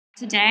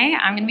Today,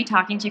 I'm going to be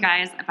talking to you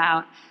guys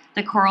about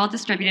the Coral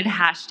distributed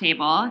hash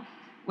table,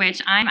 which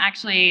I'm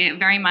actually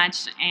very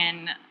much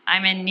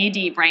I'm in knee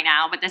deep right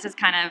now, but this is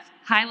kind of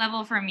high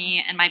level for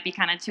me and might be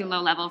kind of too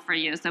low level for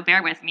you, so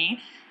bear with me.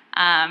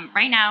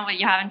 Right now, what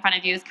you have in front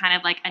of you is kind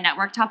of like a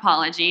network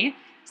topology.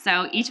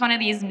 So each one of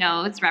these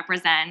nodes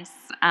represents,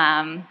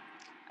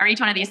 or each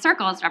one of these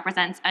circles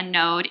represents a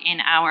node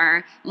in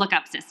our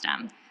lookup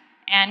system.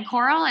 And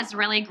Coral is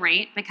really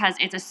great because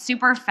it's a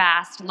super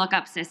fast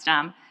lookup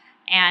system.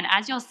 And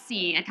as you'll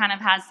see, it kind of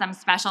has some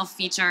special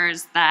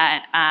features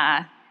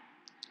that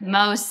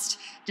most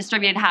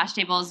distributed hash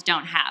tables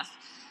don't have.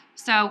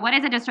 So what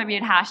is a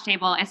distributed hash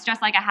table? It's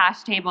just like a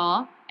hash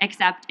table,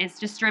 except it's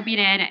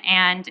distributed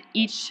and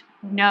each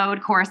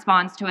node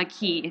corresponds to a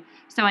key.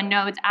 So a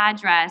node's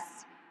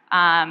address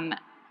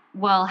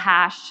will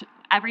hash,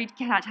 every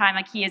time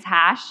a key is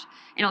hashed,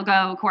 it'll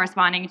go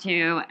corresponding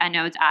to a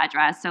node's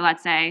address. So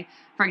let's say,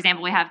 for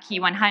example, we have key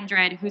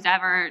 100,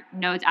 whoever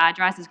node's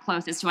address is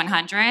closest to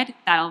 100,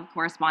 that'll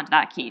correspond to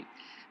that key.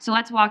 So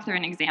let's walk through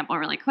an example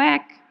really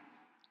quick.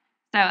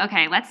 So,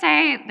 okay, let's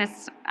say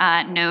this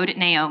node,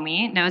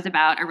 Naomi, knows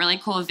about a really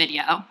cool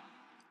video.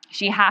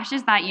 She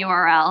hashes that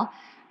URL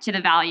to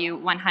the value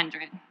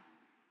 100.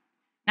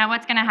 Now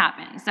what's gonna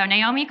happen? So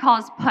Naomi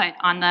calls put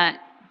on the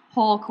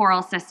whole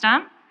Coral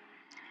system,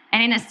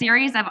 and in a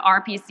series of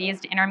RPCs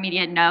to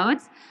intermediate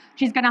nodes,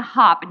 she's going to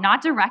hop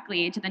not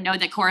directly to the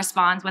node that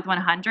corresponds with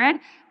 100,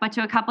 but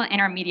to a couple of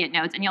intermediate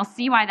nodes. And you'll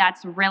see why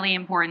that's really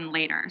important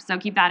later. So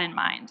keep that in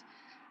mind.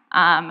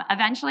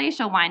 Eventually,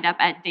 she'll wind up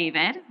at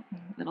David,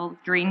 little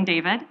green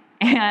David,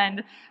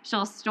 and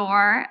she'll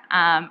store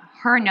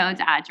her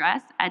node's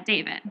address at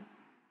David.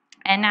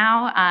 And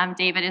now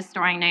David is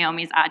storing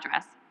Naomi's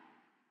address.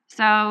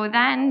 So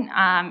then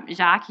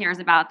Jacques hears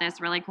about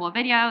this really cool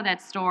video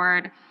that's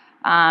stored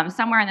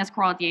somewhere in this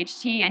Coral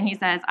DHT, and he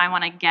says, I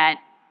want to get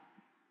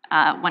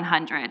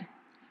 100.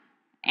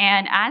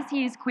 And as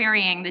he's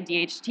querying the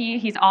DHT,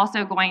 he's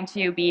also going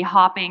to be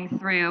hopping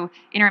through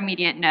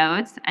intermediate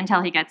nodes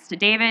until he gets to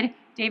David.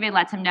 David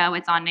lets him know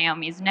it's on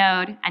Naomi's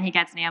node, and he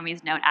gets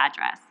Naomi's node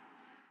address.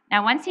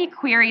 Now, once he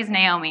queries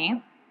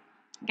Naomi,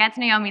 gets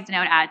Naomi's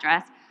node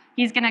address,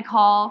 he's going to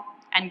call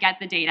and get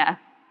the data.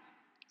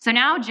 So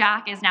now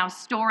Jack is now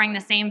storing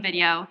the same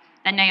video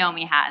that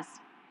Naomi has.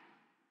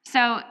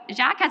 So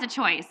Jacques has a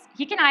choice.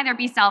 He can either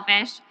be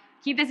selfish,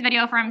 keep this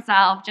video for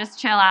himself, just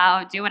chill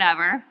out, do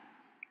whatever,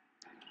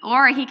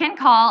 or he can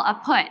call a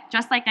put,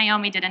 just like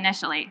Naomi did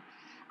initially.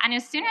 And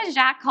as soon as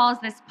Jacques calls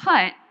this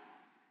put,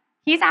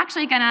 he's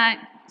actually gonna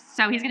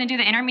do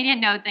the intermediate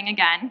node thing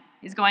again.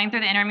 He's going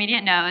through the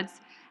intermediate nodes,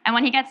 and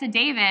when he gets to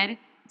David,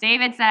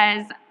 David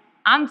says,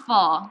 I'm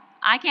full.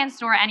 I can't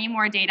store any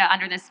more data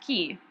under this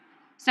key.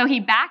 So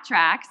he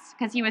backtracks,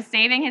 because he was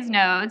saving his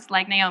nodes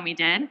like Naomi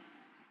did,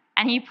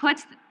 and he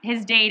puts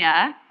his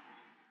data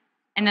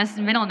in this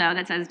middle node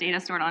that says data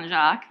stored on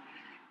Jacques.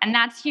 And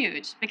that's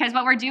huge, because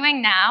what we're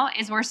doing now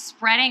is we're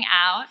spreading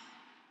out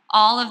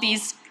all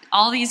these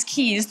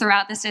keys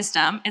throughout the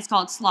system. It's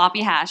called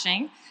sloppy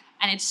hashing,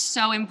 and it's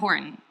so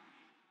important.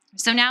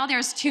 So now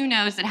there's two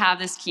nodes that have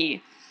this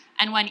key.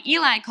 And when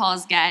Eli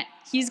calls get,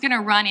 he's going to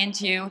run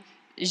into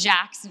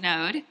Jacques'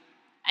 node,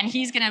 and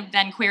he's going to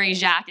then query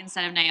Jacques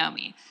instead of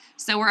Naomi.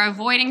 So we're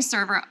avoiding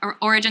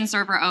origin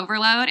server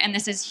overload, and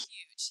this is huge.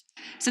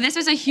 So this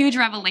was a huge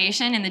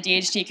revelation in the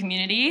DHT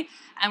community,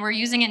 and we're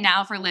using it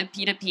now for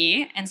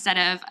libp2p instead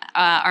of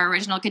our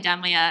original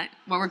Kademlia,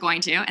 what we're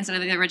going to, instead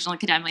of the original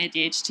Kademlia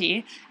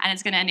DHT, and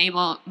it's going to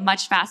enable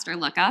much faster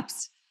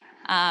lookups.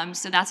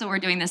 So that's what we're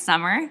doing this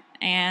summer,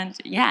 and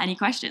yeah, any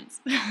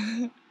questions?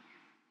 Sorry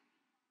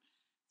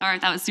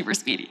if that was super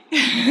speedy.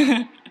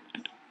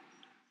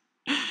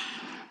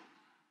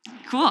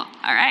 Cool,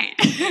 all right,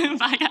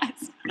 bye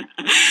guys.